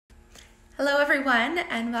Hello everyone,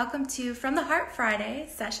 and welcome to From the Heart Friday,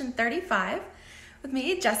 session 35, with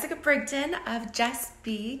me, Jessica Brigden of Jess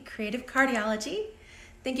B Creative Cardiology.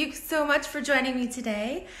 Thank you so much for joining me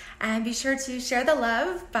today, and be sure to share the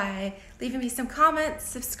love by leaving me some comments,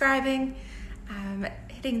 subscribing,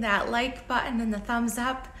 hitting that like button and the thumbs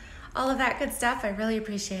up, all of that good stuff. I really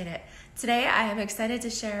appreciate it. Today I am excited to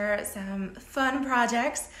share some fun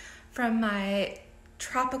projects from my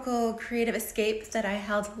tropical creative escape that I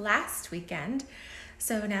held last weekend.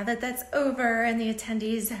 So now that that's over and the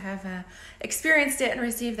attendees have experienced it and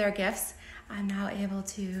received their gifts, I'm now able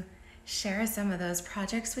to share some of those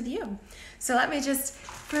projects with you. So let me just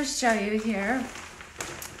first show you here.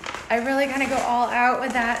 I really kind of go all out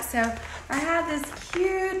with that. So I have this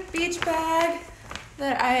cute beach bag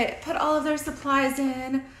that I put all of their supplies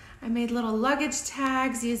in. I made little luggage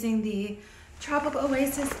tags using the Tropical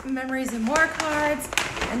Oasis Memories and More cards.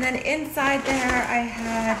 And then inside there, I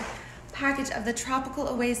had a package of the Tropical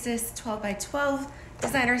Oasis 12x12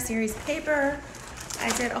 Designer Series paper. I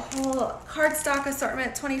did a whole cardstock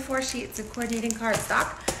assortment, 24 sheets of coordinating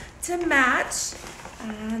cardstock to match.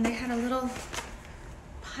 And they had a little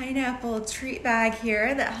pineapple treat bag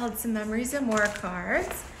here that held some Memories and More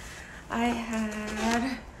cards. I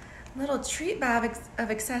had a little treat bag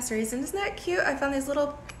of accessories, and isn't that cute? I found these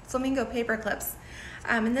little flamingo paper clips.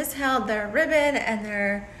 And this held their ribbon and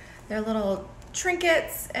their little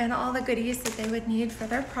trinkets and all the goodies that they would need for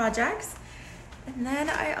their projects. And then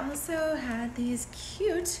I also had these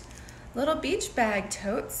cute little beach bag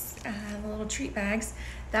totes, little treat bags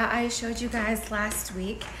that I showed you guys last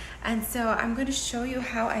week. And so I'm going to show you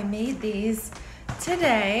how I made these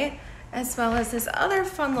today, as well as this other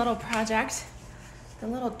fun little project, the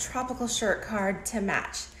little tropical shirt card to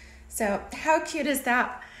match. So how cute is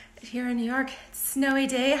that? Here in New York, it's a snowy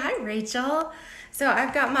day. Hi, Rachel. So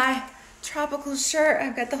I've got my tropical shirt.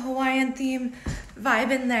 I've got the Hawaiian theme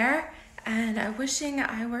vibe in there, and I'm wishing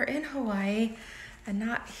I were in Hawaii and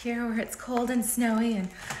not here where it's cold and snowy. And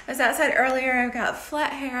I was outside earlier. I've got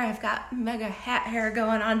flat hair. I've got mega hat hair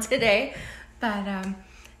going on today, but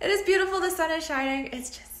it is beautiful. The sun is shining.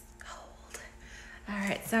 It's just cold. All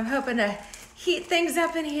right, so I'm hoping to heat things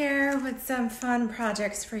up in here with some fun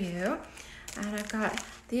projects for you. And I've got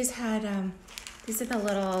these are the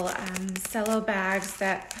little cello bags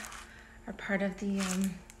that are part of the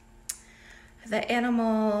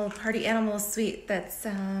party animal suite. That's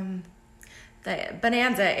the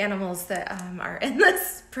Bonanza animals that are in the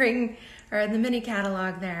spring or in the mini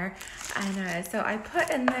catalog there. And so I put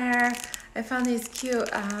in there, I found these cute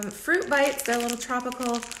fruit bites. They're little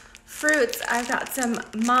tropical fruits. I've got some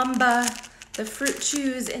Mamba, the fruit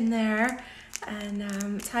chews in there, and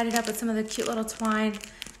tied it up with some of the cute little twine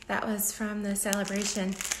that was from the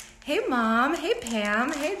celebration. Hey Mom, hey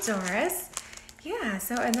Pam, hey Doris. Yeah,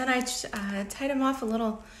 so, and then I tied them off a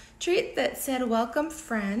little treat that said welcome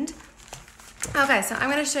friend. Okay, so I'm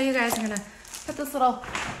gonna show you guys, I'm gonna put this little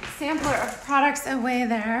sampler of products away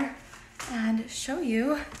there and show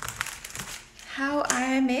you how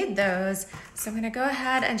I made those. So I'm gonna go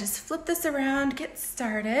ahead and just flip this around, get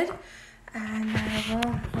started, and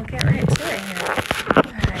we'll get right to it here.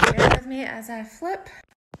 All right, bear with me as I flip.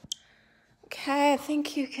 Okay, I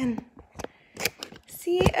think you can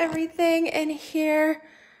see everything in here.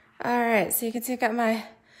 All right, so you can see I've got my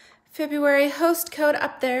February host code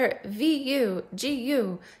up there,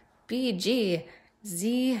 VUGUBGZM.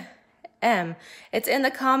 It's in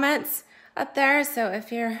the comments up there, so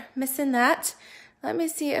if you're missing that, let me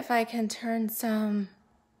see if I can turn some.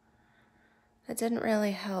 That didn't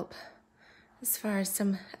really help as far as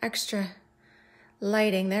some extra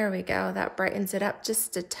lighting. There we go. That brightens it up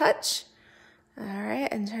just a touch. All right,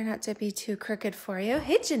 and try not to be too crooked for you.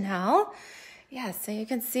 Hey, Janelle. Yeah, so you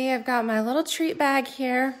can see I've got my little treat bag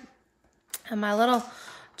here and my little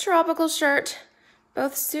tropical shirt.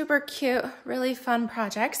 Both super cute, really fun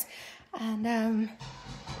projects. And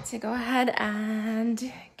to go ahead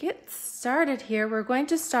and get started here, we're going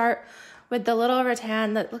to start with the little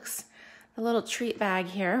rattan that looks, the little treat bag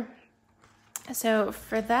here. So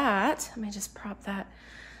for that, let me just prop that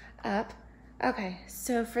up. Okay,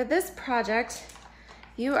 so for this project,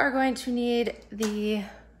 you are going to need the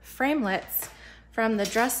framelits from the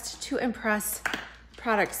Dressed to Impress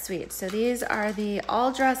product suite. So these are the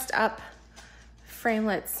all dressed up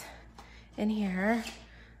framelits in here.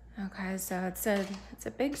 Okay, so it's a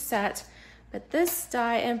big set, but this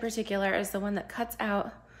die in particular is the one that cuts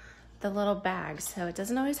out the little bags. So it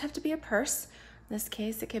doesn't always have to be a purse. In this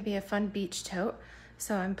case, it could be a fun beach tote.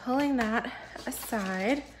 So I'm pulling that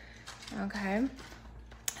aside. Okay,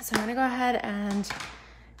 so I'm gonna go ahead and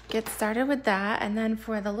get started with that. And then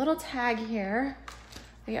for the little tag here,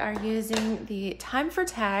 We are using the Time for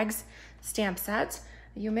Tags stamp set.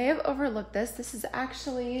 You may have overlooked this. This is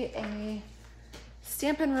actually a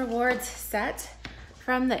Stampin' Rewards set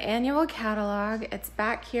from the annual catalog. It's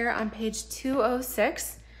back here on page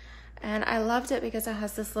 206. And I loved it because it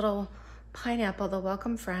has this little pineapple, the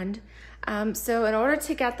welcome friend. So in order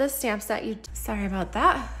to get this stamp set, sorry about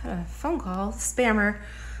that, a phone call, spammer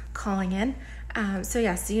calling in. So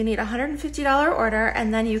you need a $150 order,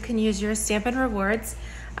 and then you can use your Stampin' Rewards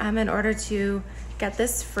in order to get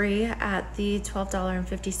this free at the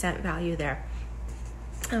 $12.50 value there.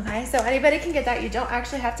 Okay, so anybody can get that. You don't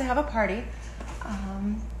actually have to have a party,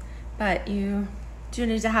 but you do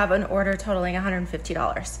need to have an order totaling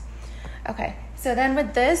 $150. Okay, so then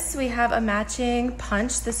with this, we have a matching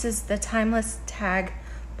punch. This is the Timeless Tag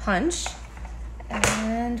Punch,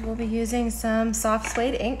 and we'll be using some soft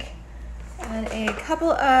suede ink and a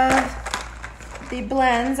couple of the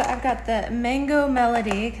blends. I've got the Mango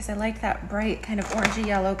Melody because I like that bright kind of orangey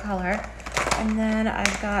yellow color. And then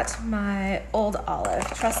I've got my Old Olive,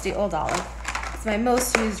 trusty Old Olive. It's my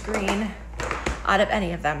most used green out of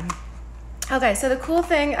any of them. Okay, so the cool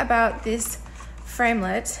thing about this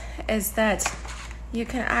framelit is that you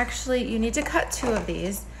can actually, you need to cut 2 of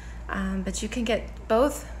these, but you can get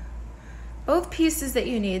both pieces that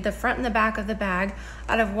you need, the front and the back of the bag,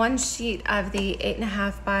 out of 1 sheet of the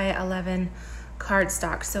 8.5 by 11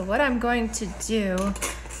 cardstock. So what I'm going to do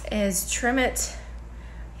is trim it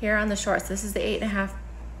here on the shorts. This is the 8.5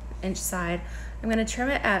 inch side. I'm going to trim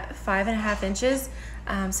it at 5.5 inches,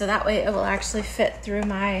 so that way it will actually fit through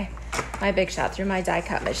my Big Shot, through my die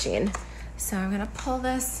cut machine. So I'm going to pull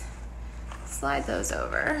this, slide those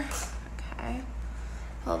over. Okay,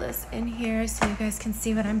 pull this in here so you guys can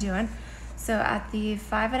see what I'm doing. So at the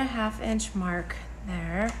 5.5 inch mark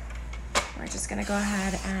there, we're just going to go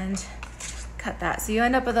ahead and cut that. So you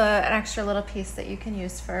end up with an extra little piece that you can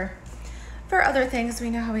use for other things. We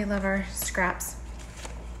know how we love our scraps.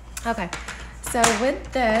 Okay, so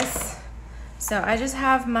with this, so I just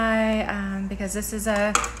have my, because this is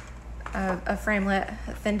a framelit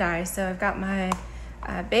thin die, so I've got my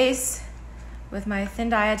base with my thin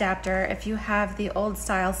die adapter. If you have the old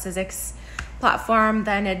style Sizzix platform,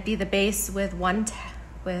 then it'd be the base with one tab.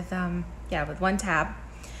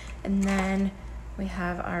 And then we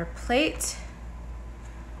have our plate.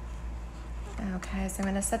 Okay, so I'm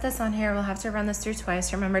going to set this on here. We'll have to run this through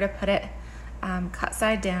twice. Remember to put it cut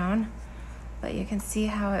side down, but you can see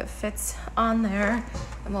how it fits on there,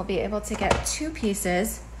 and we'll be able to get 2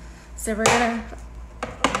 pieces. So we're going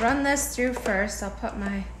to run this through first. I'll put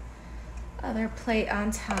my other plate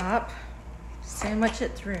on top, sandwich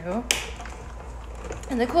it through.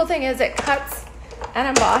 And the cool thing is it cuts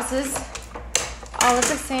and embosses all at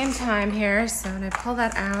the same time here. So when I pull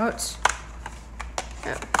that out,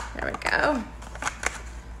 oh, there we go.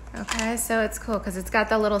 Okay, so it's cool because it's got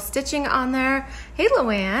the little stitching on there. Hey,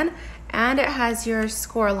 Luann. And it has your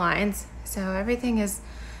score lines. So everything is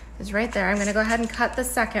right there. I'm going to go ahead and cut the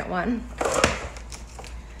second one.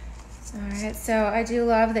 All right, so I do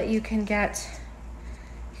love that you can get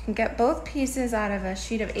both pieces out of a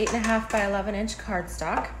sheet of 8.5 by 11 inch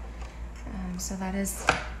cardstock. So that is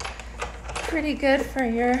pretty good for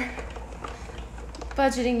your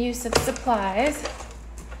budgeting use of supplies.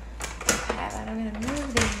 Okay, then I'm gonna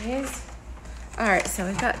move these. All right, so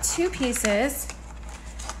we've got 2 pieces,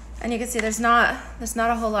 and you can see there's not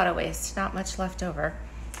a whole lot of waste, not much left over.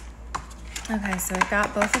 Okay, so we've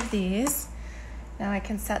got both of these. Now I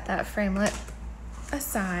can set that framelit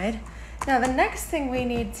aside. Now the next thing we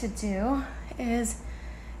need to do is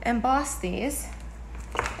emboss these.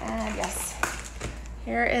 And yes,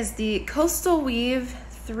 here is the Coastal Weave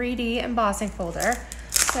 3D embossing folder.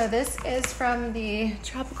 So this is from the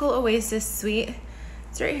Tropical Oasis suite.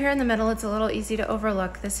 It's right here in the middle. It's a little easy to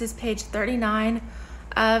overlook. This is page 39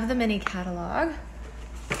 of the mini catalog.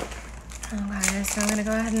 Okay, so I'm gonna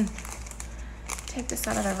go ahead and take this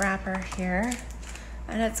out of the wrapper here.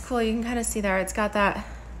 And it's cool, you can kind of see there, it's got that,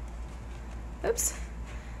 oops,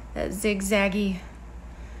 that zigzaggy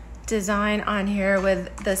design on here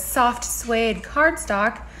with the soft suede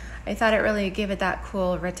cardstock. I thought it really gave it that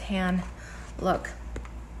cool rattan look.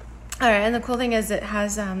 All right, and the cool thing is it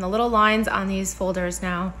has the little lines on these folders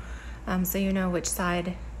now, so you know which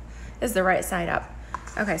side is the right side up.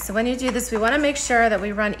 Okay, so when you do this, we want to make sure that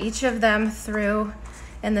we run each of them through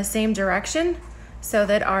in the same direction so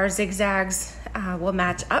that our zigzags will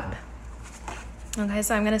match up. Okay,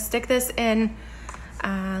 so I'm going to stick this in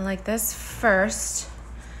like this first,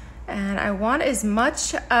 and I want as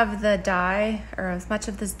much of the die, or as much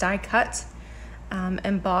of this die cut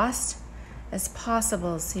embossed as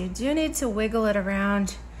possible. So you do need to wiggle it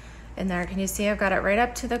around in there. Can you see I've got it right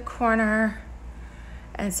up to the corner?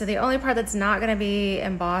 And so the only part that's not gonna be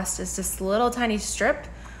embossed is this little tiny strip,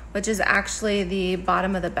 which is actually the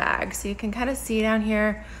bottom of the bag. So you can kind of see down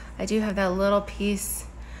here, I do have that little piece,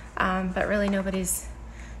 but really nobody's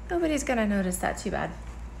gonna notice that too bad.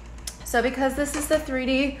 So because this is the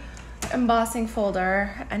 3D embossing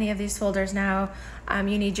folder, any of these folders now,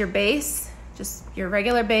 you need your base, just your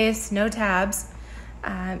regular base, no tabs.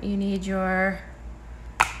 You need your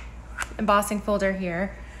embossing folder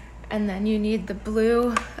here, and then you need the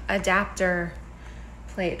blue adapter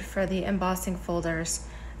plate for the embossing folders.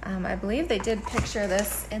 I believe they did picture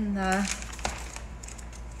this in the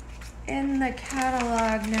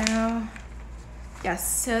catalog now.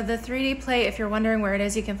 Yes, so the 3D plate, if you're wondering where it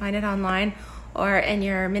is, you can find it online, or in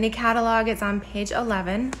your mini catalog, it's on page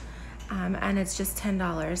 11, and it's just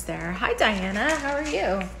 $10 there. Hi Diana, how are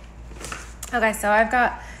you? Okay, so I've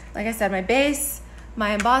got, like I said, my base,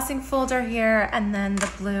 my embossing folder here, and then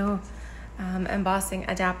the blue embossing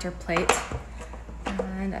adapter plate.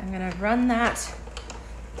 And I'm gonna run that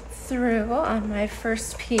through on my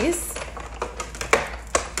first piece.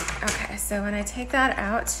 Okay, so when I take that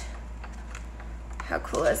out, how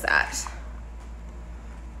cool is that?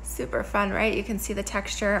 Super fun, right? You can see the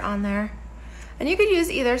texture on there. And you could use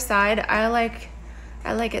either side. I like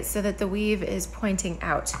it so that the weave is pointing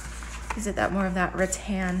out. Gives it that more of that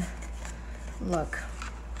rattan look.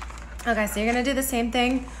 Okay, so you're gonna do the same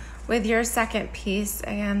thing with your second piece.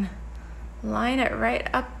 Again, line it right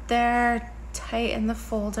up there, tight in the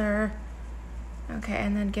folder. Okay,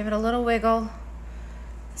 and then give it a little wiggle.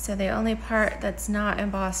 So the only part that's not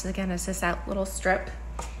embossed, again, is just that little strip.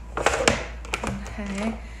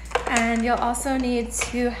 Okay, and you'll also need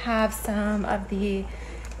to have some of the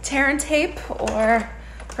tear and tape, or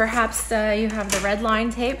perhaps you have the red line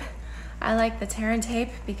tape. I like the tear and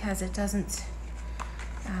tape because it doesn't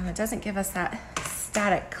give us that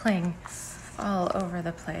static cling all over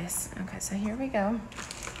the place. Okay, so here we go.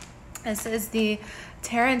 This is the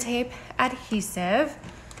tear and tape adhesive,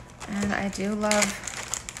 and I do love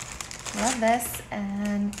this,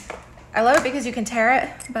 and I love it because you can tear it,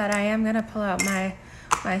 but I am gonna pull out my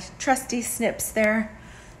trusty snips there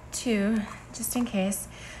too, just in case.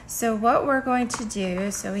 So what we're going to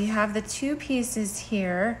do, so we have the two pieces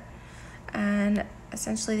here, and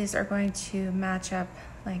essentially these are going to match up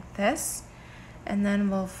like this, and then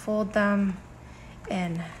we'll fold them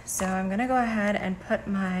in. So I'm gonna go ahead and put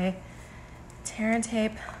my tear and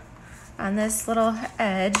tape on this little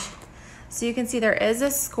edge. So you can see there is a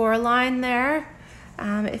score line there.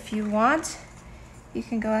 If you want, you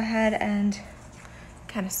can go ahead and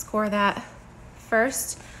kind of score that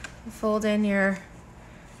first. Fold in your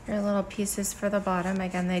little pieces for the bottom.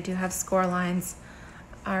 Again, they do have score lines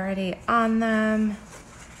already on them.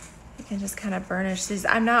 You can just kind of burnish these.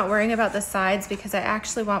 I'm not worrying about the sides because I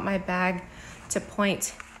actually want my bag to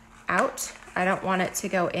point out. I don't want it to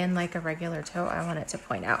go in like a regular tote. I want it to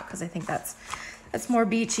point out because I think that's more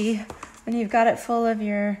beachy. When you've got it full of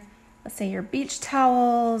your, let's say, your beach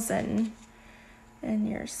towels and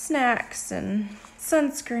your snacks and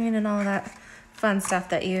sunscreen and all that fun stuff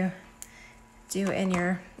that you do in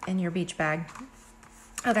your beach bag.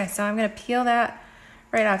 Okay, so I'm gonna peel that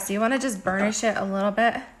right off. So you want to just burnish it a little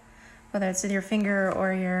bit, whether it's with your finger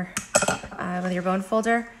or with your bone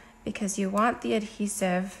folder, because you want the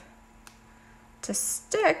adhesive to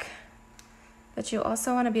stick, but you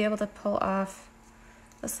also want to be able to pull off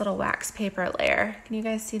this little wax paper layer. Can you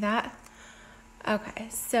guys see that? Okay,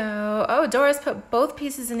 so, oh, Doris put both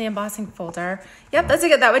pieces in the embossing folder. Yep, that's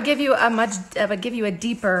good. That would give you a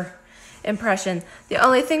deeper impression. The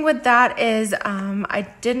only thing with that is I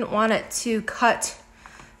didn't want it to cut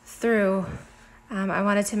through. I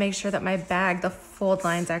wanted to make sure that my bag, the fold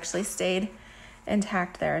lines actually stayed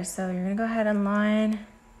intact there. So you're gonna go ahead and line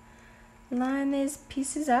these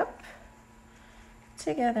pieces up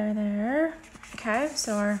together there. Okay,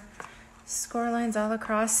 so our score lines all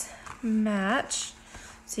across match.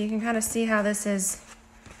 So you can kind of see how this is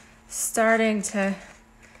starting to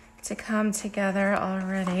come together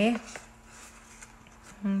already.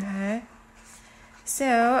 Okay,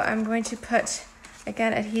 so I'm going to put,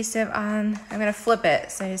 again, adhesive on. I'm going to flip it.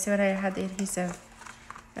 So you see what I had the adhesive.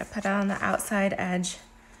 I'm going to put it on the outside edge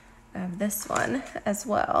of this one as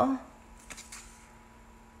well.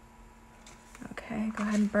 Okay, go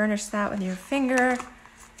ahead and burnish that with your finger,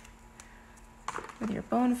 with your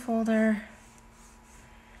bone folder.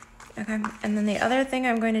 Okay, and then the other thing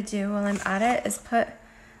I'm going to do while I'm at it is put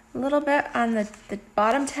a little bit on the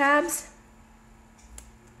bottom tabs.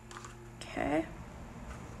 Okay.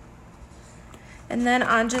 And then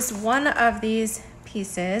on just one of these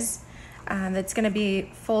pieces, that's gonna be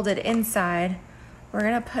folded inside, we're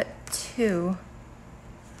gonna put 2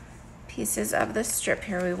 pieces of the strip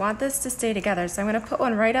here. We want this to stay together. So I'm gonna put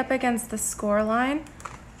one right up against the score line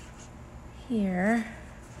here,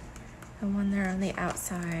 and one there on the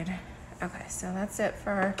outside. Okay, so that's it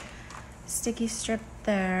for our sticky strip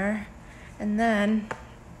there. And then,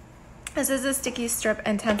 this is a sticky strip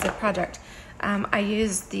intensive project. I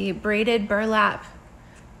used the braided burlap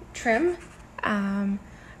trim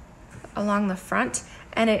along the front,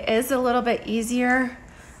 and it is a little bit easier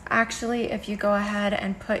actually if you go ahead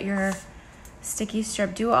and put your sticky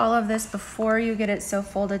strip, do all of this before you get it so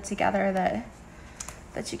folded together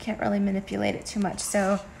that you can't really manipulate it too much.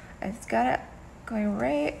 So I've got it going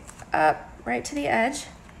right up, right to the edge.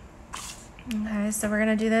 Okay, so we're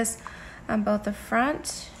gonna do this on both the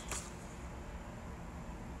front.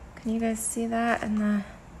 Can you guys see that in the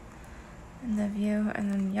view?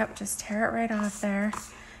 And then, yep, just tear it right off there.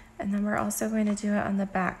 And then we're also going to do it on the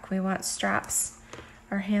back. We want straps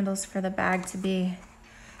or handles for the bag to be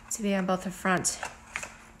on both the front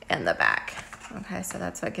and the back. Okay, so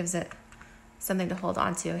that's what gives it something to hold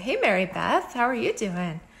on to. Hey, Mary Beth, how are you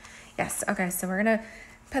doing? Yes, okay, so we're gonna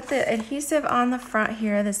put the adhesive on the front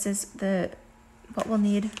here. This is what we'll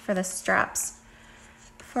need for the straps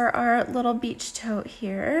for our little beach tote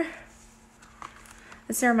here.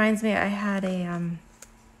 This reminds me, I had a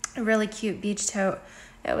really cute beach tote.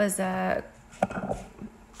 It was a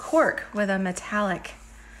cork with a metallic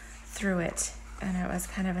through it, and it was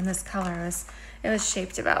kind of in this color. It was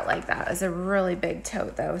shaped about like that. It was a really big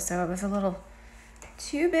tote though, so it was a little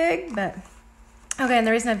too big, but okay. And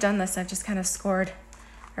the reason I've done this, I've just kind of scored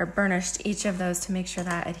or burnished each of those to make sure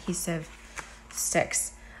that adhesive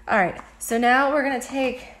sticks. All right, so now we're gonna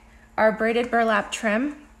take our braided burlap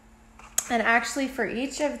trim, and actually for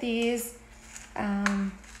each of these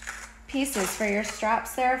pieces, for your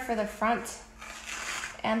straps there for the front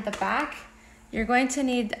and the back, you're going to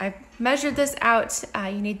need, I measured this out,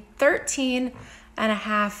 you need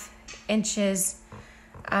 13.5 inches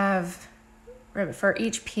of ribbon for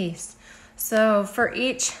each piece. So for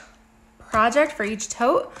each project, for each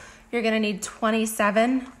tote, you're gonna need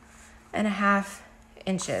 27.5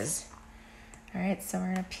 inches. All right, so we're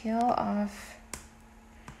gonna peel off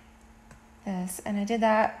this, and I did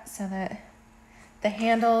that so that the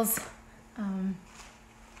handles,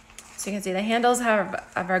 so you can see the handles have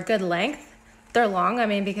a good length. They're long, I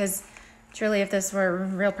mean, because truly if this were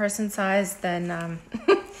real person size, then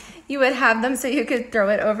you would have them so you could throw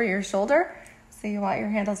it over your shoulder. So you want your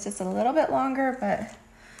handles just a little bit longer, but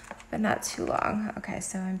not too long. Okay,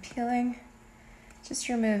 so I'm peeling, just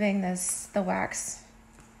removing the wax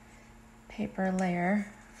paper layer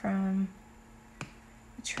from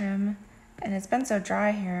the trim. And it's been so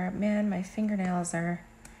dry here. Man, my fingernails are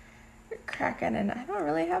cracking, and I don't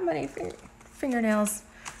really have many fingernails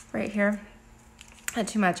right here. Not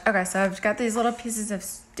too much. Okay, so I've got these little pieces of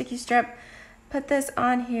sticky strip. Put this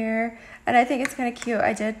on here, and I think it's kind of cute.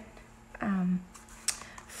 I did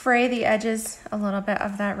fray the edges a little bit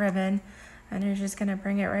of that ribbon, and you're just gonna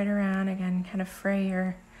bring it right around again, kind of fray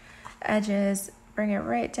your edges, bring it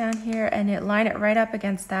right down here, and line it right up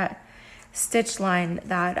against that stitch line.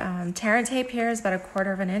 That tear and tape here is about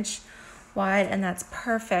 1/4 inch wide, and that's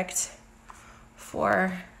perfect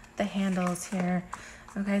for the handles here.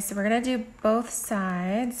 Okay, so we're gonna do both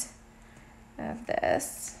sides of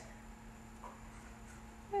this.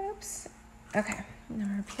 Oops. Okay, now we're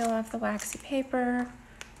gonna peel off the waxy paper.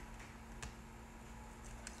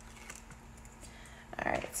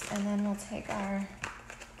 All right, and then we'll take our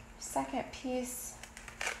second piece.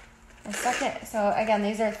 So again,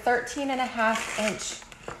 these are 13.5 inch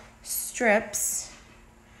strips,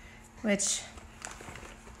 which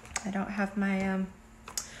I don't have my,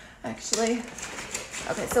 actually,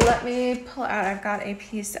 okay, so let me pull out, I've got a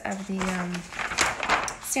piece of the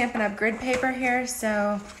Stampin' Up! Grid paper here,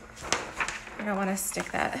 so I don't want to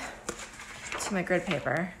stick that to my grid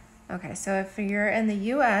paper. Okay, so if you're in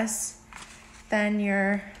the US, then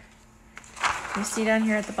you see down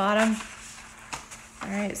here at the bottom. All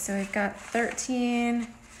right, so we've got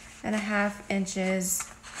 13.5 inches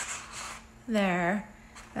there.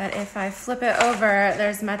 But if I flip it over,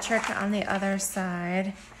 there's metric on the other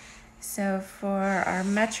side. So for our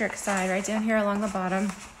metric side, right down here along the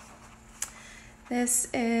bottom, this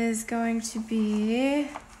is going to be,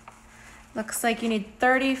 looks like you need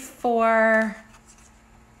 34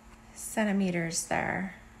 centimeters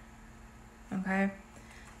there. Okay,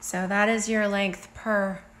 so that is your length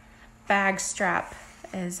per bag strap,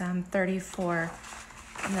 is 34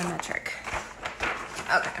 in the metric.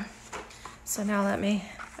 Okay, so now let me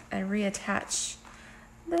reattach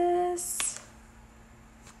this.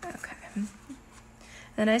 Okay,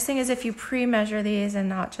 The nice thing is if you pre-measure these and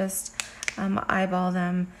not just eyeball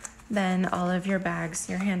them, then all of your bags,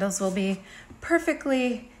 your handles will be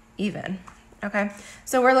perfectly even. Okay,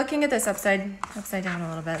 so we're looking at this upside down a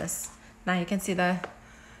little bit. Now you can see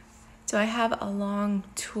do I have a long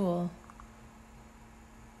tool?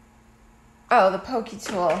 Oh, the pokey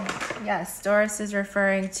tool. Yes, Doris is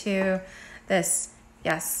referring to this.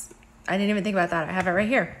 Yes, I didn't even think about that. I have it right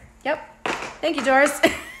here. Yep, thank you, Doris.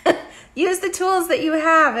 Use the tools that you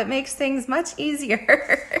have. It makes things much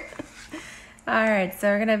easier. All right, so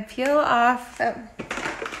we're gonna peel off. Oh,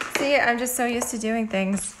 see, I'm just so used to doing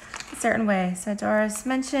things a certain way. So Doris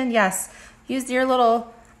mentioned, yes, use your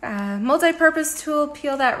little multi-purpose tool,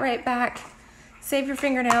 peel that right back. Save your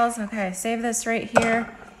fingernails. Okay, save this right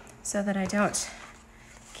here so that I don't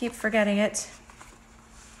keep forgetting it.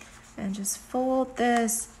 And just fold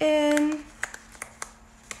this in.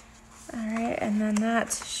 All right, and then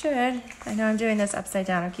that should, I know I'm doing this upside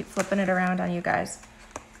down. I'll keep flipping it around on you guys.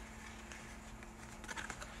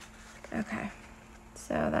 Okay,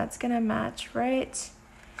 so that's gonna match right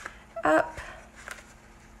up.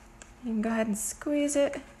 You can go ahead and squeeze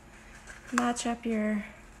it, match up your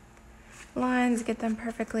lines, get them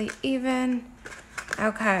perfectly even.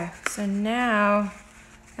 Okay, so now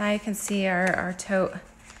you can see our tote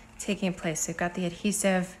taking place. We've got the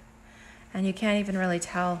adhesive, and you can't even really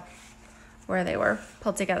tell where they were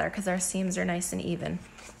pulled together because our seams are nice and even.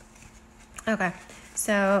 Okay,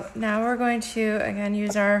 so now we're going to, again,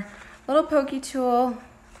 use our little pokey tool.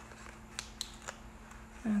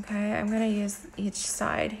 Okay, I'm gonna use each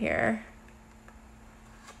side here.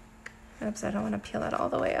 Oops, I don't wanna peel it all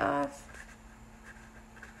the way off.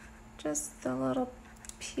 Just the little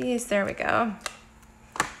piece, there we go.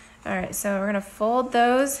 All right, so we're gonna fold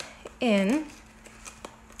those in.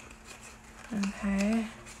 Okay.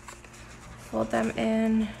 Fold them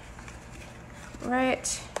in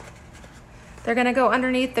right. They're gonna go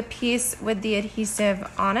underneath the piece with the adhesive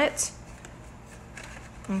on it.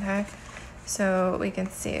 Okay, so we can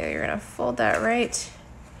see you're gonna fold that right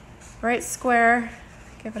square,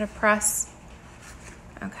 give it a press.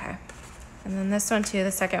 Okay, and then this one too,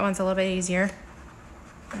 the second one's a little bit easier.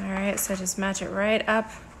 All right, so just match it right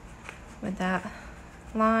up with that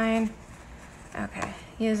line. Okay,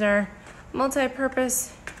 use our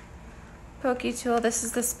multi-purpose pokey tool. This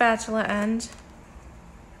is the spatula end.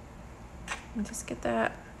 And just get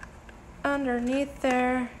that underneath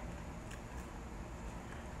there.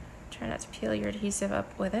 Try not to peel your adhesive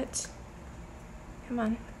up with it. Come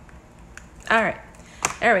on. All right,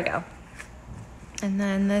 there we go. And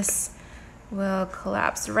then this will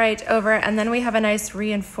collapse right over, and then we have a nice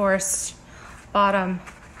reinforced bottom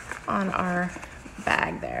on our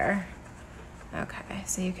bag there. Okay,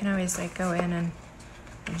 so you can always like go in and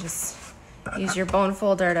just use your bone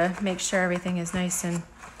folder to make sure everything is nice and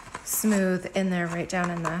smooth in there, right down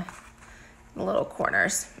in the little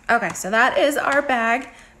corners. Okay, so that is our bag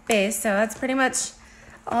base. So that's pretty much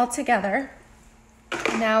all together.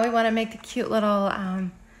 Now we want to make the cute little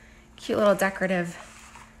decorative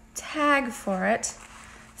tag for it.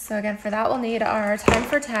 So again, for that we'll need our Time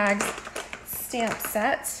for Tags stamp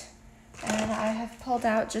set. And I have pulled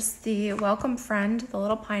out just the Welcome Friend, the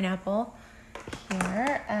little pineapple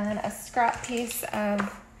here, and a scrap piece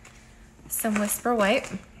of some Whisper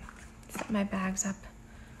White. Set my bags up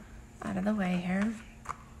out of the way here.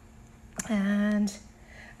 And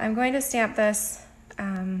I'm going to stamp this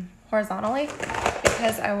horizontally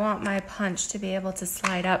because I want my punch to be able to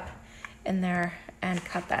slide up in there and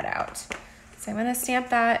cut that out. So I'm going to stamp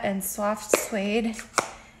that in soft suede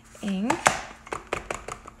ink. Get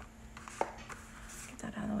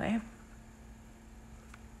that out of the way.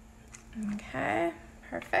 Okay,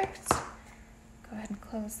 perfect. Go ahead and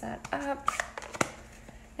close that up.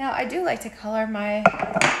 Now I do like to color my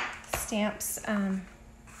stamps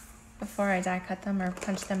before I die cut them or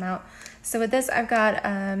punch them out. So with this I've got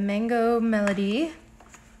a Mango Melody.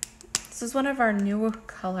 This is one of our new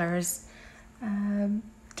colors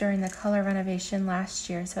during the color renovation last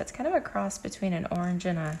year. So it's kind of a cross between an orange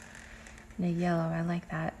and a yellow. I like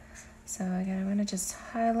that. So again, I'm gonna just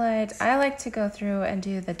highlight. I like to go through and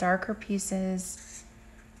do the darker pieces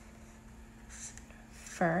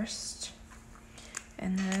first.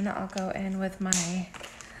 And then I'll go in with my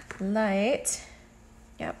light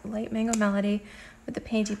Mango Melody with the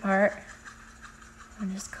painty part.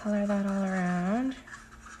 And just color that all around.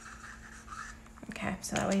 Okay,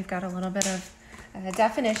 so that way you've got a little bit of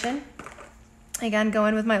definition. Again, go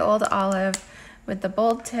in with my Old Olive with the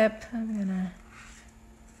bold tip. I'm gonna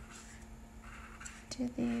do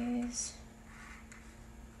these.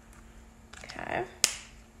 Okay.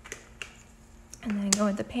 And then go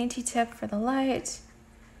with the painty tip for the light.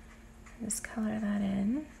 And just color that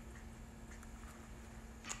in.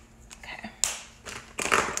 Okay.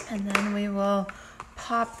 And then we will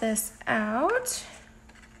pop this out.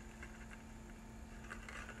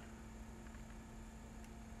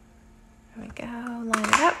 There we go, line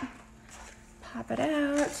it up, pop it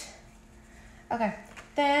out. Okay,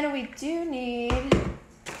 then we do need,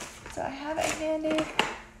 so I have it handy,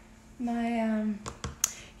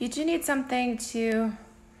 you do need something to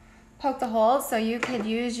poke the holes, so you could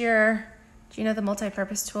use your, do you know the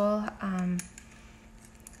multi-purpose tool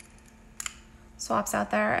swaps out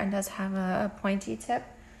there and does have a pointy tip.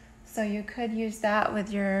 So you could use that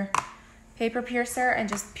with your paper piercer and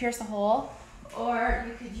just pierce a hole, or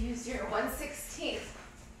you could use your 1/16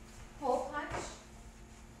 hole punch,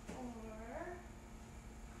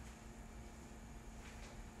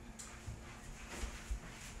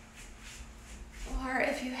 or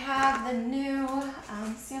if you have the new,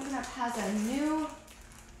 Stampin' Up! Has a new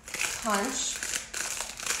punch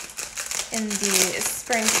in the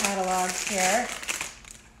spring catalog here.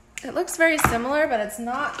 It looks very similar, but it's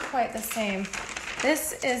not quite the same.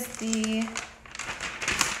 This is the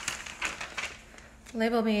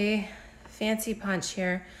Label Me Fancy Punch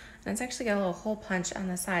here. And it's actually got a little hole punch on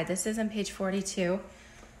the side. This is on page 42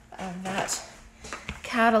 of that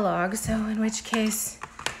catalog. So in which case,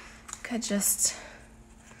 you could just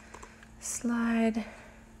slide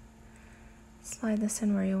this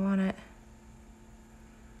in where you want it.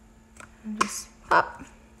 And just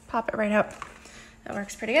pop it right out. That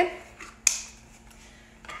works pretty good.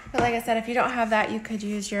 But like I said, if you don't have that, you could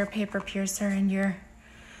use your paper piercer and your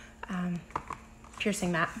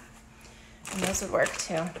piercing mat. And those would work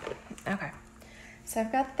too. Okay, so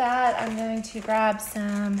I've got that. I'm going to grab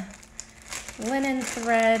some linen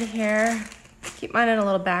thread here. Keep mine in a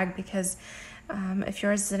little bag because if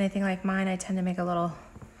yours is anything like mine, I tend to make a little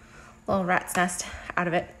rat's nest out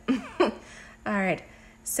of it. All right,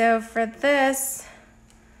 so for this,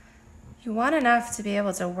 you want enough to be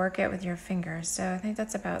able to work it with your fingers. So I think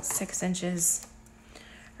that's about 6 inches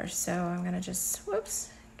or so. I'm gonna just,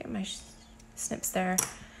 get my snips there.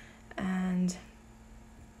 And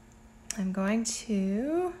I'm going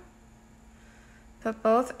to put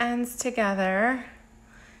both ends together.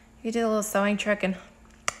 You do a little sewing trick and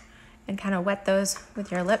kind of wet those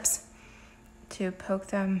with your lips to poke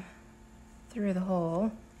them through the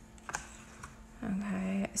hole.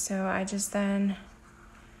 Okay, so I just then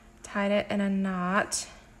tied it in a knot.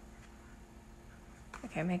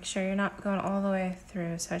 Okay, make sure you're not going all the way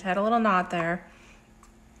through. So I tied a little knot there.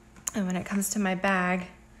 And when it comes to my bag,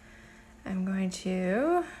 I'm going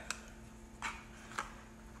to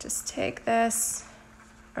just take this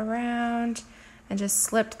around and just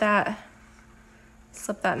slip that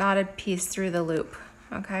knotted piece through the loop,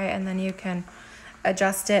 okay? And then you can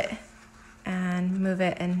adjust it and move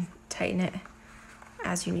it and tighten it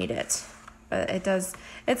as you need it. But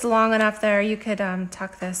it's long enough there. You could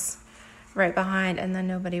tuck this right behind and then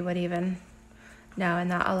nobody would even know. And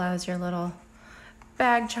that allows your little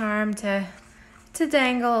bag charm to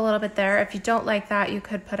dangle a little bit there. If you don't like that, you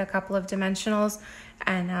could put a couple of dimensionals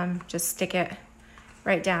and just stick it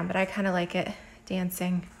right down. But I kind of like it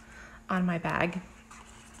dancing on my bag.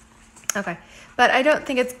 Okay, but I don't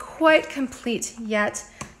think it's quite complete yet.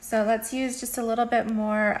 So let's use just a little bit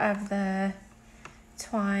more of the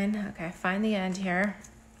twine. Okay, find the end here.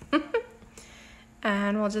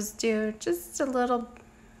 And we'll just do just a little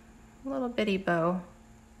bitty bow.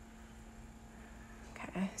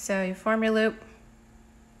 Okay, so you form your loop,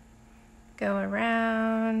 go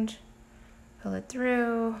around, pull it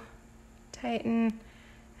through, tighten,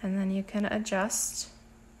 and then you can adjust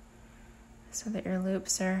so that your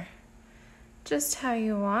loops are just how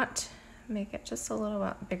you want. Make it just a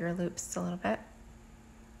little bigger loops a little bit.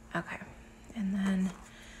 Okay, and then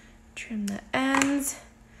trim the ends,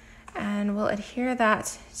 and we'll adhere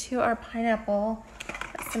that to our pineapple.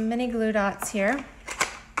 Got some mini glue dots here.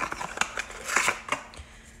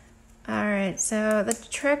 All right, so the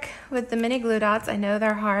trick with the mini glue dots, I know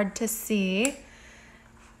they're hard to see,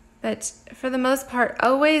 but for the most part,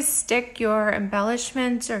 always stick your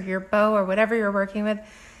embellishment or your bow or whatever you're working with,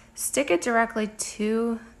 stick it directly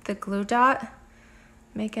to the glue dot,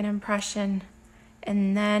 make an impression,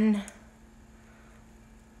 and then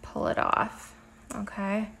pull it off,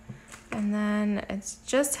 okay? And then it's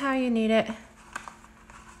just how you need it,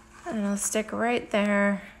 and it'll stick right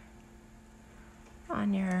there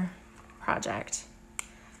on your project.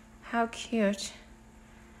 How cute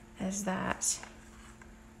is that?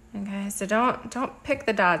 Okay, so don't pick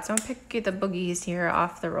the dots, don't pick the boogies here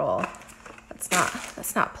off the roll.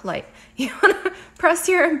 that's not polite. You want to press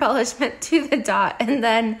your embellishment to the dot and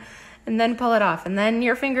then pull it off, and then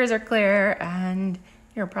your fingers are clear and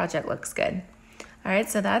your project looks good. All right,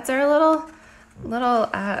 so that's our little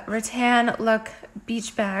rattan look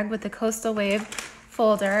beach bag with the coastal wave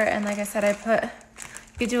folder. And like I said,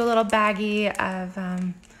 you do a little baggie of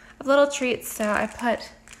little treats. So I put,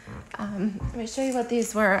 let me show you what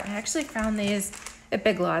these were. I actually found these at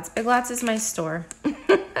Big Lots. Big Lots is my store.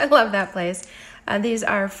 I love that place. These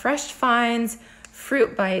are Fresh Finds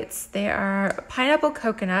Fruit Bites. They are pineapple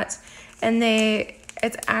coconut, and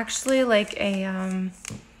it's actually like a, kind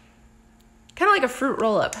of like a fruit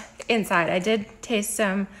roll-up inside. I did taste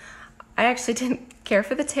some. I actually didn't care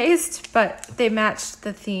for the taste, but they matched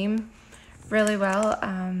the theme really well.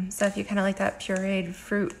 So if you kind of like that pureed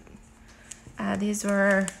fruit, these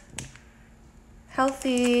were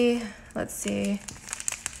healthy. Let's see.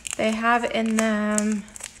 They have in them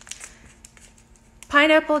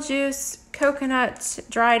pineapple juice, coconut,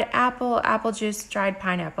 dried apple juice, dried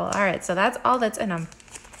pineapple. All right, so that's all that's in them.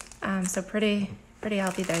 So pretty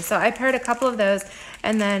healthy there. So I paired a couple of those,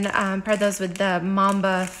 and then paired those with the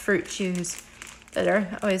Mamba fruit chews that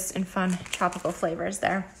are always in fun tropical flavors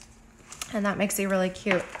there. And that makes a really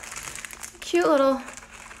cute little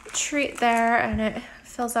treat there, and it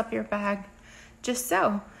fills up your bag just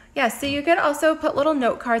so. Yeah, so you could also put little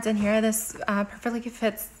note cards in here. This perfectly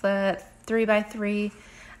fits the 3x3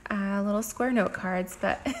 little square note cards.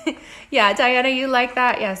 But yeah, Diana, you like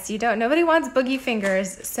that? Yes, you don't. Nobody wants boogie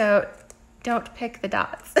fingers, so don't pick the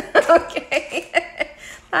dots. Okay,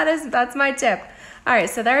 that's my tip. All right,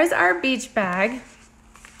 so there's our beach bag,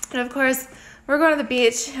 and of course we're going to the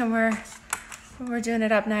beach and we're doing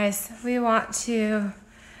it up nice. We want to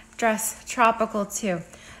dress tropical too.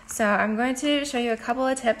 So I'm going to show you a couple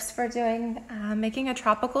of tips for doing making a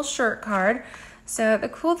tropical shirt card. So the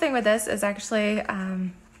cool thing with this is actually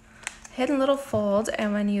hidden little fold,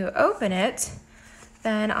 and when you open it,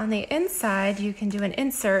 then on the inside you can do an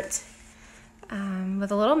insert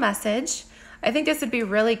with a little message. I think this would be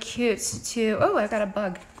really cute to, oh, I got a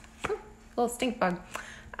bug, little stink bug.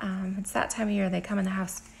 It's that time of year they come in the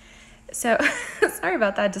house. So sorry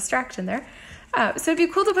about that distraction there. So it'd be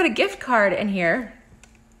cool to put a gift card in here,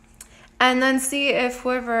 and then see if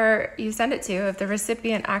whoever you send it to, if the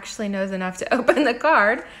recipient actually knows enough to open the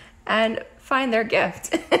card and find their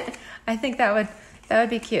gift. I think that would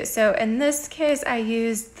be cute. So in this case, I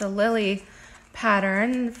used the lily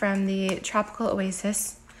pattern from the Tropical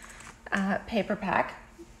Oasis paper pack.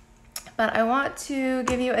 But I want to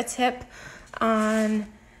give you a tip on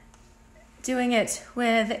doing it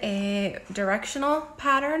with a directional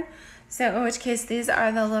pattern. So in which case, these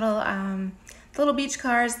are the little beach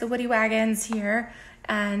cars, the woody wagons here.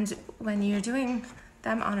 And when you're doing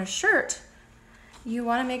them on a shirt, you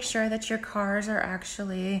want to make sure that your cars are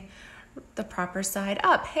actually the proper side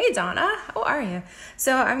up. Hey Donna, how are you?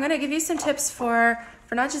 So I'm going to give you some tips for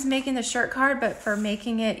not just making the shirt card, but for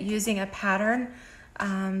making it using a pattern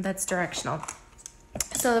that's directional.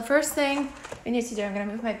 So the first thing we need to do, I'm going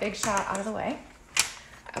to move my big shot out of the way.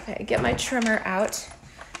 Okay, get my trimmer out.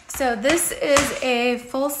 So this is a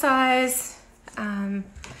full-size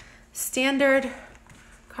standard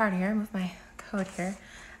card here. Move my code here.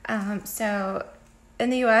 So in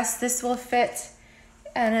the US, this will fit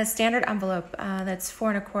in a standard envelope that's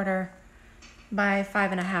 4 1/4 by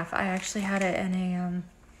 5 1/2. I actually had it in a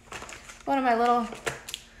one of my little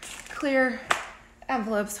clear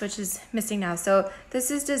envelopes, which is missing now. So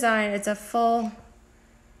this is designed, it's a full,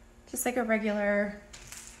 just like a regular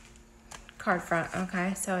card front.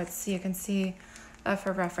 Okay, so it's, you can see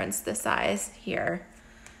for reference the size here.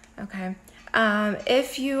 Okay,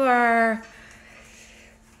 if you are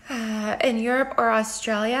in Europe or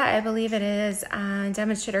Australia, I believe it is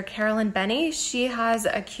demonstrator Carolyn Benny. She has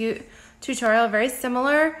a cute tutorial, very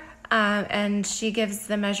similar, and she gives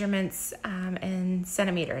the measurements in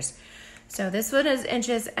centimeters. So this one is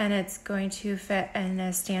inches, and it's going to fit in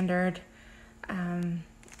a standard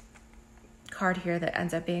card here that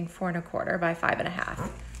ends up being 4 1/4 by 5 1/2.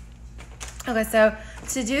 Okay, so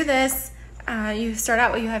to do this, you start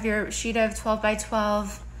out with, you have your sheet of 12 by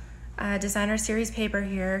 12 designer series paper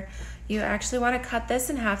here. You actually want to cut this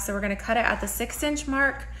in half, so we're going to cut it at the 6-inch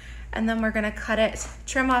mark, and then we're going to cut it,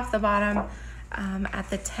 trim off the bottom at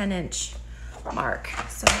the 10-inch mark.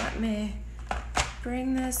 So let me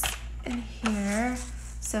bring this in here.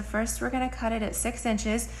 So first we're going to cut it at 6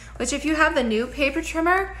 inches, which if you have the new paper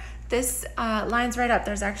trimmer, this lines right up.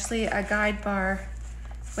 There's actually a guide bar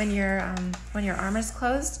when your arm is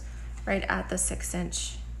closed, right at the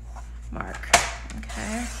 6-inch mark.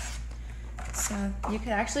 Okay, so you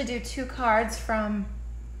could actually do 2 cards from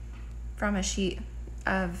from a sheet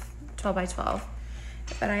of 12 by 12.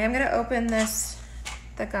 But I am gonna open the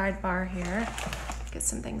guide bar here, get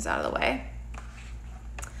some things out of the way.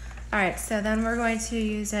 All right, so then we're going to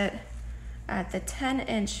use it at the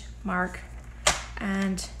 10-inch mark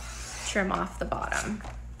and trim off the bottom.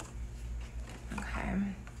 Okay,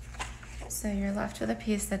 so you're left with a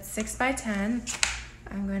piece that's 6 by 10.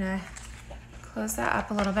 I'm gonna close that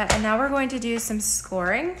up a little bit, and now we're going to do some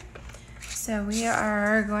scoring. So we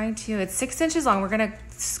are going to, it's 6 inches long, we're gonna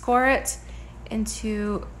score it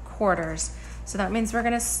into quarters. So that means we're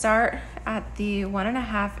gonna start at the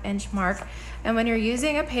 1.5 inch mark. And when you're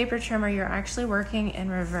using a paper trimmer, you're actually working in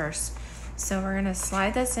reverse. So we're gonna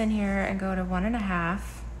slide this in here and go to 1.5.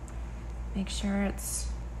 Make sure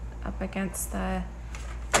it's up against the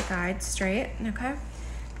guide straight, okay?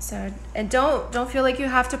 So, and don't feel like you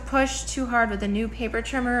have to push too hard with the new paper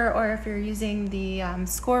trimmer, or if you're using the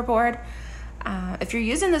scoreboard. If you're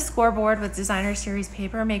using the scoreboard with designer series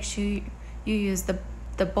paper, make sure you use the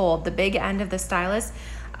bold, the big end of the stylus,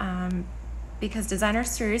 because designer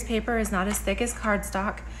series paper is not as thick as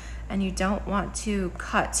cardstock, and you don't want to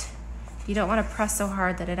cut. You don't want to press so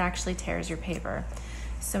hard that it actually tears your paper.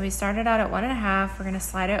 So we started out at 1.5. We're going to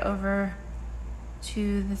slide it over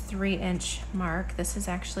to the 3-inch mark. This is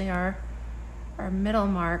actually our middle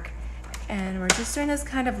mark, and we're just doing this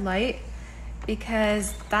kind of light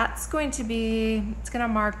because that's going to be, it's going to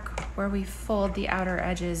mark where we fold the outer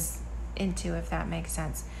edges into, if that makes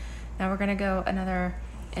sense. Now we're going to go another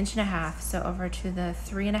 1.5 inches, so over to the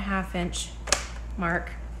 3.5 inch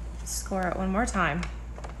mark, score it one more time.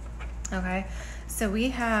 Okay, so we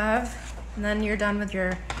have, and then you're done with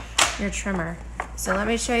your trimmer. So let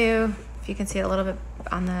me show you if you can see it a little bit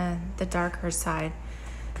on the darker side.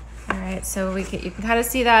 All right, so you can kind of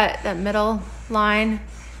see that middle line.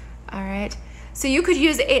 All right, so you could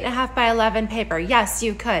use 8.5 by 11 paper. Yes,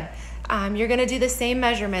 you could. You're gonna do the same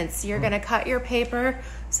measurements. You're gonna cut your paper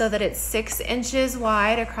so that it's 6 inches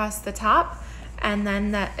wide across the top, and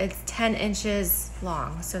then that it's 10 inches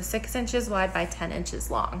long. So 6 inches wide by 10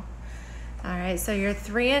 inches long. All right, so your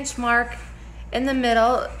 3-inch mark in the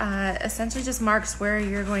middle essentially just marks where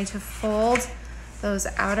you're going to fold those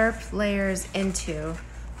outer layers into.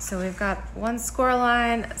 So we've got one score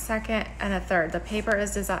line, a second, and a third. The paper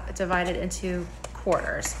is divided into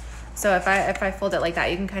quarters. So if I fold it like that,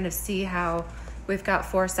 you can kind of see how we've got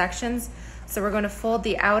 4 sections. So we're going to fold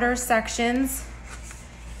the outer sections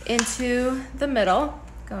into the middle.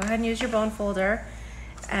 Go ahead and use your bone folder.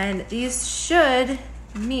 And these should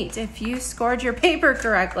meet, if you scored your paper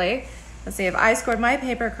correctly. Let's see, if I scored my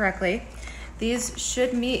paper correctly, these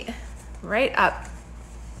should meet right up.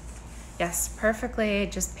 Yes, perfectly,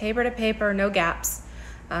 just paper to paper, no gaps,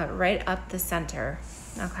 right up the center,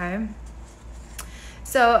 okay?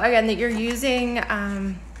 So again, that you're using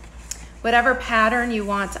whatever pattern you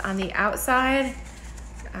want on the outside.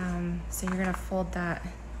 So you're gonna fold that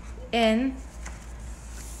in.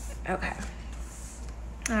 Okay,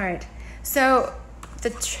 all right. So the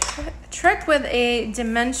trick with a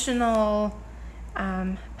dimensional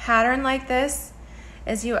pattern like this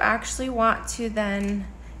is you actually want to then,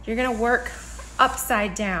 you're gonna work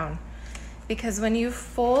upside down, because when you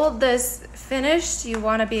fold this finished, you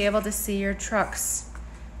wanna be able to see your trucks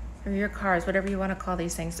or your cars, whatever you wanna call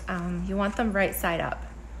these things. You want them right side up,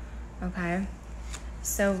 okay?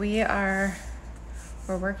 So we're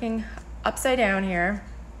working upside down here.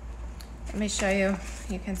 Let me show you,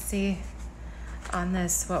 you can see on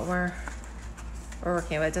this what we're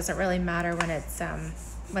working with. It doesn't really matter when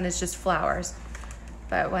it's just flowers,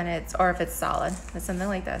 but when it's, or if it's solid, it's something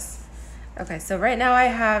like this. Okay, so right now I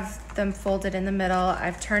have them folded in the middle.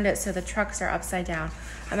 I've turned it so the trucks are upside down.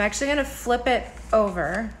 I'm actually gonna flip it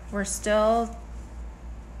over. We're still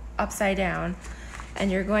upside down,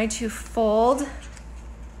 and you're going to fold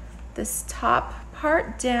this top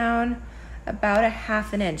part down about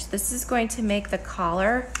 1/2 inch. This is going to make the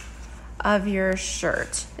collar of your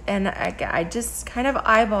shirt. And I just kind of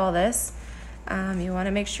eyeball this. You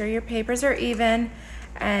wanna make sure your papers are even,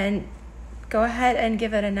 and go ahead and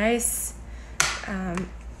give it a nice,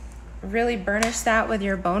 really burnish that with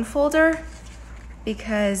your bone folder,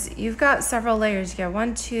 because you've got several layers. You got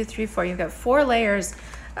 1, 2, 3, 4. You've got 4 layers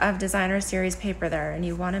of designer series paper there, and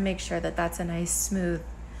you wanna make sure that that's a nice smooth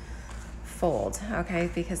fold,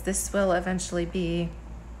 okay? Because this will eventually be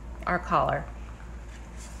our collar.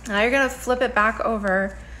 Now you're gonna flip it back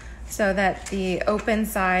over so that the open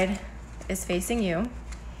side is facing you.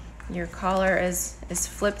 Your collar is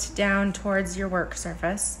flipped down towards your work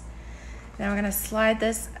surface. Now we're gonna slide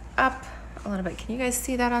this up a little bit. Can you guys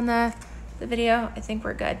see that on the the video? I think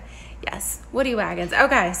we're good. Yes, woody wagons.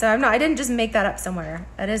 Okay, so I didn't just make that up somewhere.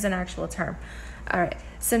 That is an actual term. All right,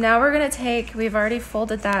 so now we're gonna take, we've already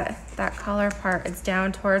folded that collar part. It's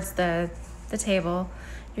down towards the table.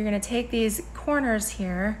 You're gonna take these corners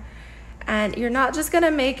here, and you're not just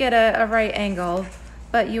gonna make it a right angle,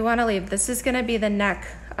 but you wanna leave, this is gonna be the neck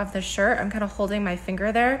of the shirt. I'm kind of holding my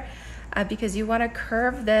finger there because you wanna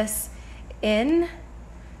curve this in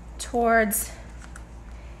towards,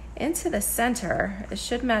 into the center. It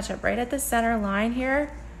should match up right at the center line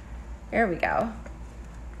here. There we go.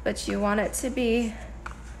 But you want it to be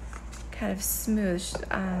kind of smooth,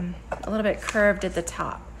 a little bit curved at the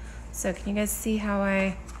top. So can you guys see how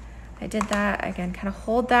I did that? Again, kind of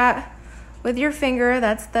hold that with your finger.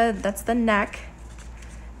 That's the neck.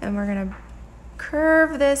 And we're gonna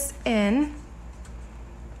curve this in.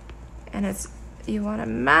 And you wanna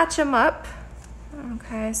match them up.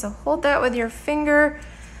 Okay, so hold that with your finger.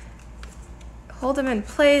 Hold them in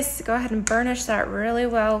place. Go ahead and burnish that really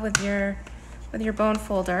well with your bone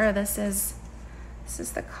folder. This is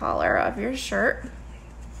the collar of your shirt.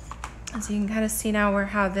 So you can kind of see now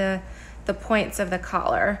how the points of the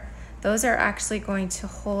collar, those are actually going to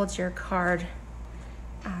hold your card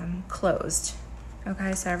closed.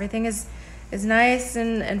 Okay, so everything is nice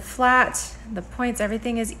and flat. The points,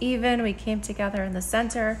 everything is even. We came together in the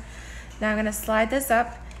center. Now I'm gonna slide this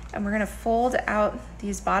up and we're gonna fold out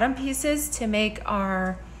these bottom pieces to make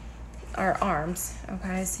our arms.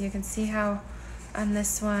 Okay, so you can see how on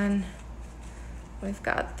this one, we've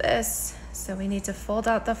got this. So we need to fold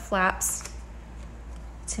out the flaps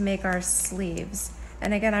to make our sleeves.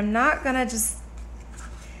 And again, I'm not gonna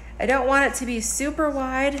I don't want it to be super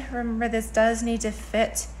wide. Remember, this does need to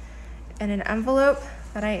fit in an envelope,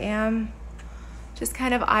 but I am just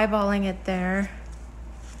kind of eyeballing it there.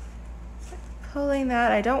 Pulling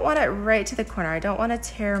that, I don't want it right to the corner. I don't want to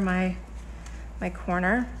tear my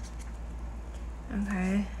corner.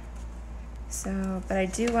 Okay. So, but I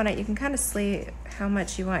do want it, you can kind of see how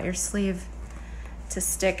much you want your sleeve to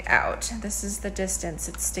stick out. This is the distance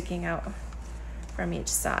it's sticking out from each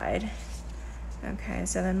side. Okay,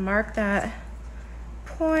 so then mark that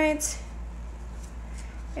point,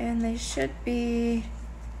 and they should be,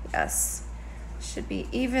 yes, should be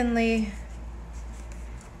evenly.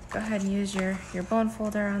 Go ahead and use your bone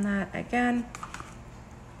folder on that again.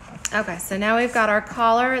 Okay, so now we've got our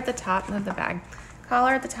collar at the top of the bag.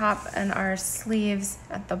 Collar at the top and our sleeves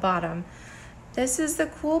at the bottom. This is the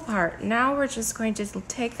cool part. Now we're just going to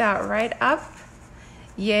take that right up.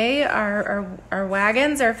 Yay, our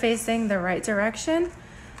wagons are facing the right direction,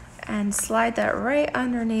 and slide that right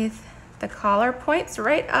underneath the collar points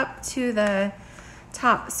right up to the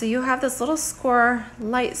top. So you have this little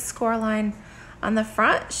light score line on the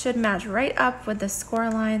front, should match right up with the score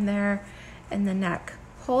line there in the neck.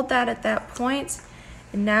 Hold that at that point.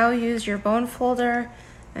 And now use your bone folder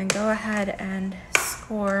and go ahead and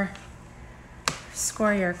score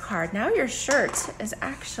your card. Now your shirt is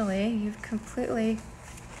actually, you've completely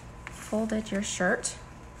folded your shirt.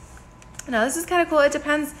 Now this is kind of cool. It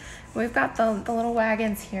depends. We've got the little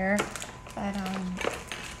wagons here, but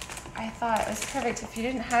I thought it was perfect if you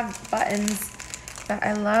didn't have buttons. But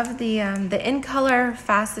I love the in color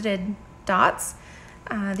faceted dots.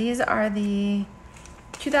 These are the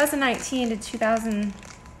 2019 to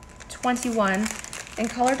 2021 in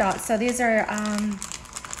color dots. So these are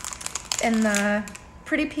in the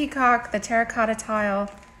Pretty Peacock, the Terracotta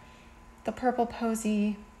Tile, the Purple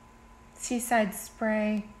Posy, Seaside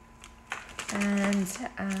Spray, and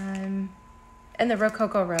the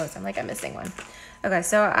Rococo Rose. I'm missing one. Okay,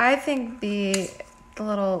 so I think the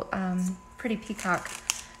little Pretty Peacock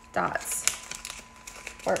dots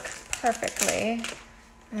work perfectly.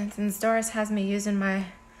 And since Doris has me using my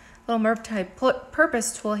little Merp type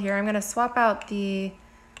purpose tool here, I'm gonna swap out the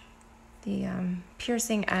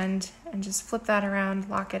piercing end and just flip that around,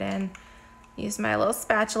 lock it in, use my little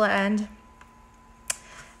spatula end.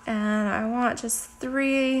 And I want just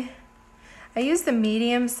 3. I use the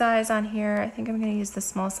medium size on here. I think I'm gonna use the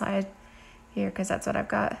small side here because that's what I've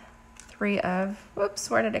got 3 of. Whoops,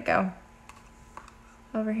 where did it go?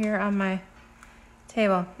 Over here on my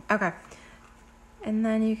table. Okay. And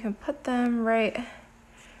then you can put them right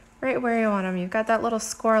where you want them. You've got that little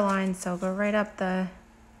score line, so go right up the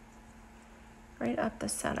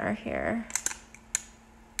center here.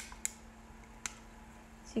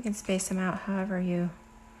 So you can space them out however you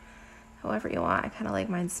want. I kind of like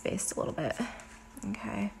mine spaced a little bit.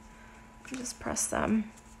 Okay. Just press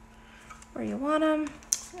them where you want them.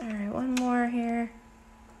 All right, one more here.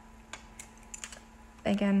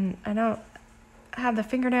 Again, I don't have the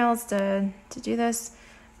fingernails to do this,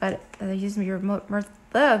 but I use your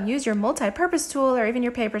use your multi-purpose tool or even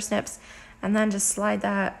your paper snips, and then just slide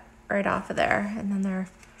that right off of there, and then they're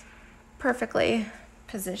perfectly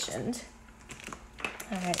positioned.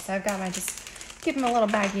 All right, so I've got my, just give them a little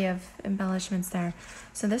baggie of embellishments there.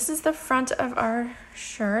 So this is the front of our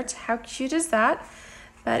shirt. How cute is that?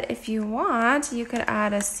 But if you want, you could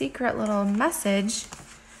add a secret little message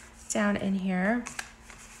down in here.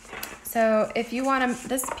 So if you want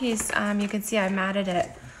this piece, you can see I matted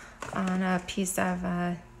it on a piece of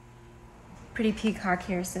pretty peacock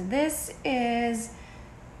here. So this is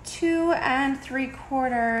 2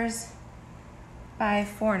 3/4 by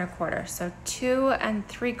 4 1/4. So 2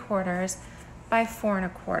 3/4 by 4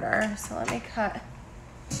 1/4. So let me cut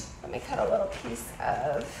a little piece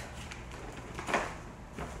of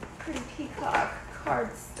pretty peacock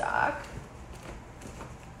cardstock.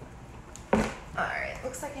 All right,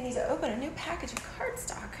 looks like I need to open a new package of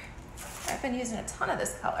cardstock. I've been using a ton of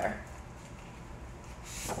this color.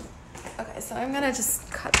 Okay, so I'm gonna just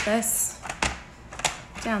cut this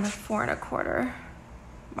down the 4 1/4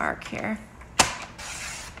 mark here.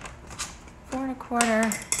 4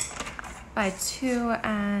 1/4 by 2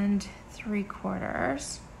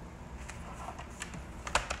 3/4.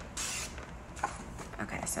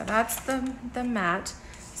 Okay, so that's the mat.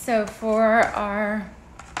 So for our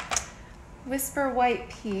Whisper White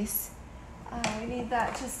piece, we need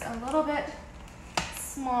that just a little bit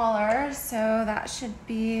smaller. So that should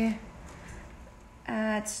be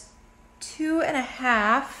at 2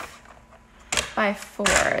 1/2 by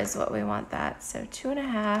 4 is what we want that. So 2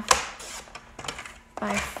 1/2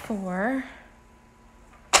 by 4.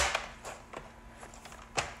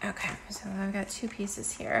 Okay, so I've got 2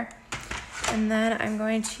 pieces here. And then I'm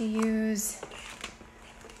going to use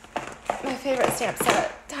my favorite stamp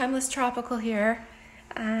set, Timeless Tropical here,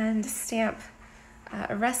 and stamp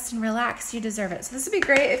Rest and Relax, You Deserve It. So this would be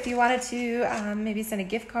great if you wanted to maybe send a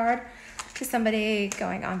gift card to somebody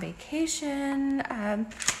going on vacation.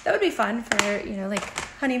 That would be fun for, like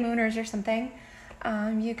honeymooners or something.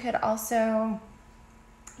 You could also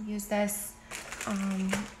use this,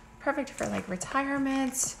 perfect for like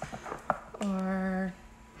retirement or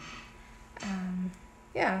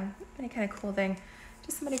yeah, any kind of cool thing.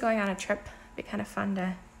 Just somebody going on a trip. It'd be kind of fun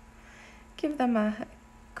to give them a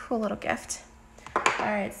cool little gift. All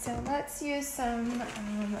right, so let's use some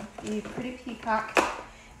of the Pretty Peacock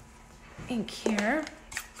ink here.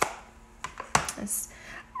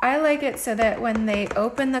 I like it so that when they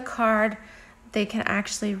open the card, they can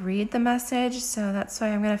actually read the message. So that's why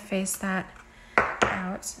I'm gonna face that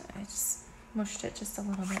out. I just mushed it just a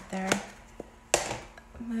little bit there.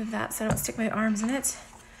 Move that so I don't stick my arms in it.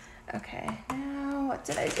 Okay, now what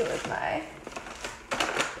did I do with my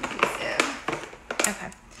adhesive?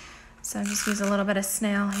 Okay, so I just use a little bit of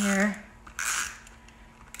snail here.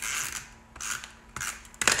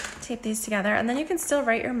 Tape these together, and then you can still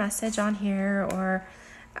write your message on here, or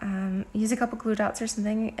use a couple glue dots or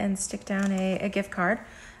something and stick down a gift card.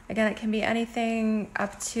 Again, it can be anything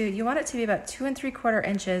up to, you want it to be about 2 3/4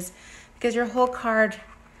 inches, because your whole card,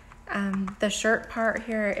 the shirt part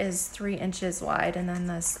here is 3 inches wide, and then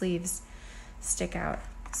the sleeves stick out.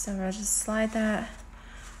 So I'll just slide that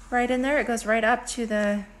right in there. It goes right up to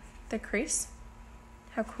the crease.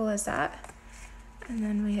 How cool is that? And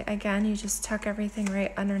then you just tuck everything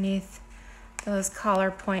right underneath those collar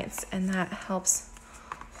points, and that helps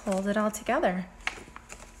hold it all together.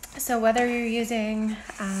 So whether you're using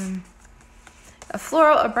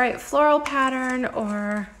a bright floral pattern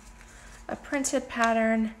or a printed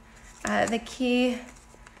pattern, the key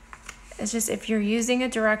is just, if you're using a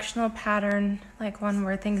directional pattern, like one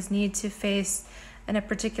where things need to face in a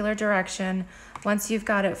particular direction, once you've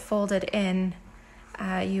got it folded in,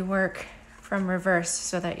 you work from reverse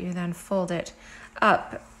so that you then fold it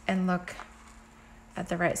up and look at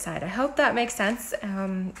the right side. I hope that makes sense.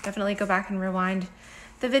 Definitely go back and rewind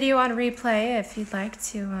the video on replay if you'd like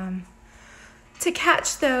to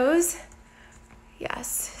catch those.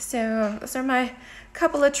 Yes, so those are my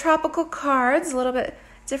couple of tropical cards, a little bit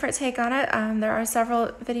different take on it. There are several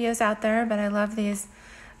videos out there, but I love these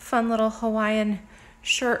fun little Hawaiian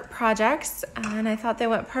shirt projects, and I thought they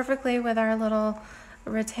went perfectly with our little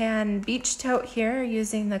rattan beach tote here,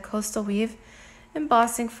 using the Coastal Weave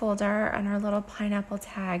embossing folder and our little pineapple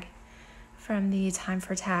tag from the Time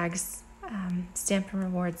for Tags Stampin'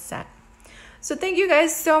 Rewards set. So thank you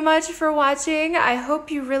guys so much for watching. I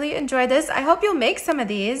hope you really enjoyed this. I hope you'll make some of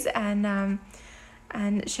these and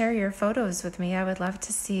share your photos with me. I would love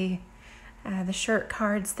to see the shirt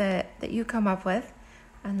cards that you come up with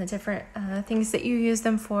and the different things that you use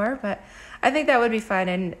them for. But I think that would be fun.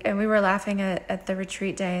 And we were laughing at the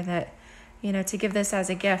retreat day that, to give this as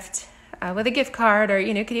a gift with a gift card, or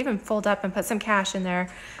you could even fold up and put some cash in there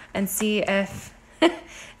and see if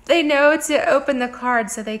they know to open the card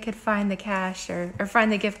so they could find the cash or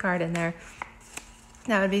find the gift card in there.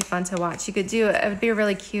 That would be fun to watch. You could do it would be a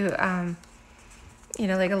really cute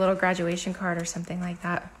like a little graduation card or something like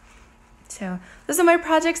that. So those are my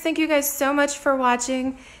projects. Thank you guys so much for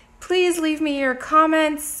watching. Please leave me your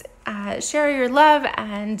comments, share your love,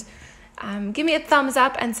 and give me a thumbs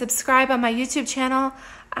up and subscribe on my YouTube channel.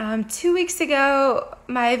 2 weeks ago,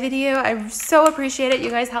 my video, I so appreciate it. You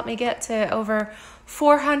guys helped me get to over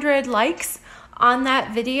 400 likes on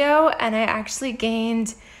that video, and I actually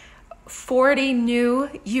gained 40 new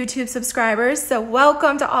YouTube subscribers. So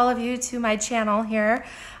welcome to all of you to my channel here.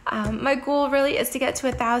 My goal really is to get to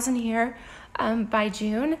 1,000 here by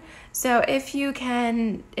June. So if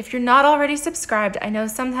you're not already subscribed, I know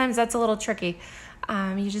sometimes that's a little tricky.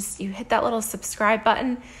 You hit that little subscribe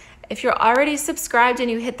button. If you're already subscribed and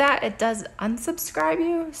you hit that, it does unsubscribe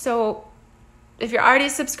you. So if you're already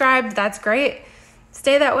subscribed, that's great.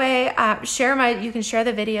 Stay that way. You can share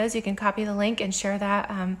the videos. You can copy the link and share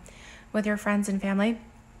that with your friends and family.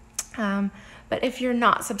 But if you're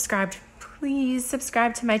not subscribed, please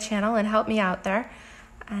subscribe to my channel and help me out there.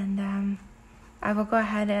 And I will go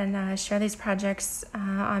ahead and share these projects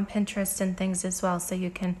on Pinterest and things as well, so you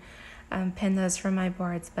can pin those from my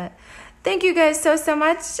boards. But thank you guys so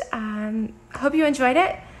much. Hope you enjoyed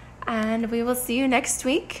it, and we will see you next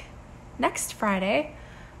week, next Friday,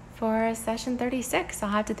 for session 36. I'll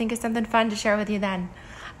have to think of something fun to share with you then.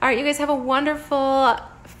 All right, you guys have a wonderful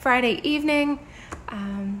Friday evening.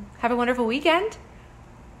 Have a wonderful weekend.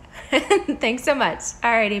 Thanks so much.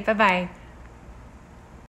 Alrighty, bye-bye.